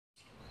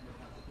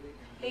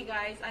Hey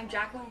guys, I'm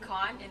Jacqueline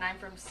Kahn and I'm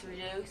from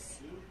Cerritos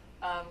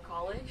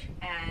College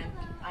and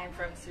I'm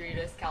from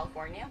Cerritos,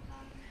 California.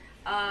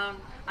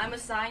 I'm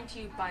assigned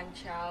to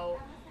Banqiao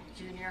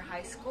Junior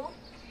High School.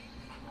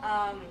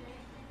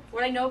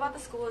 What I know about the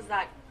school is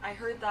that I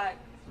heard that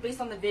based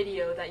on the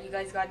video that you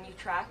guys got a new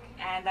track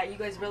and that you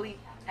guys really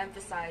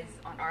emphasize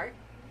on art.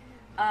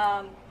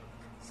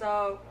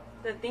 So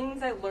the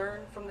things I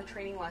learned from the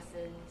training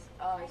lessons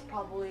is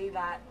probably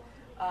that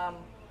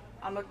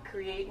I'm going to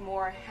create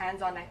more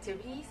hands-on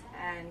activities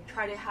and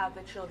try to have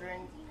the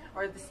children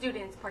or the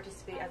students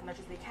participate as much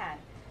as they can.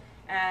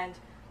 And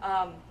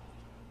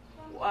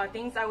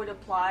things I would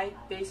apply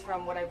based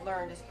from what I've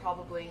learned is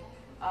probably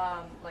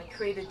like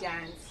create a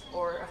dance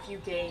or a few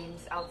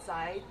games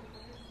outside.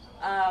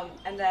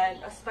 And then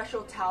a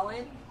special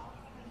talent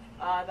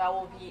that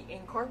will be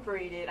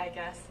incorporated, I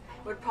guess,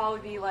 would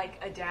probably be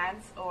like a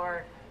dance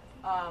or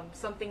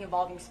something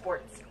involving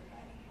sports.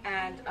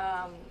 And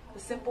a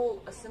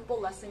simple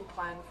lesson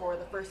plan for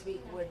the first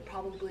week would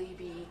probably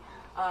be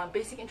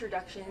basic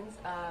introductions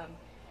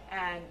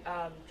and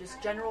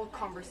just general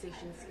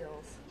conversation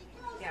skills.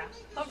 Yeah.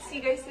 Hope to see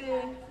you guys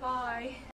soon. Bye.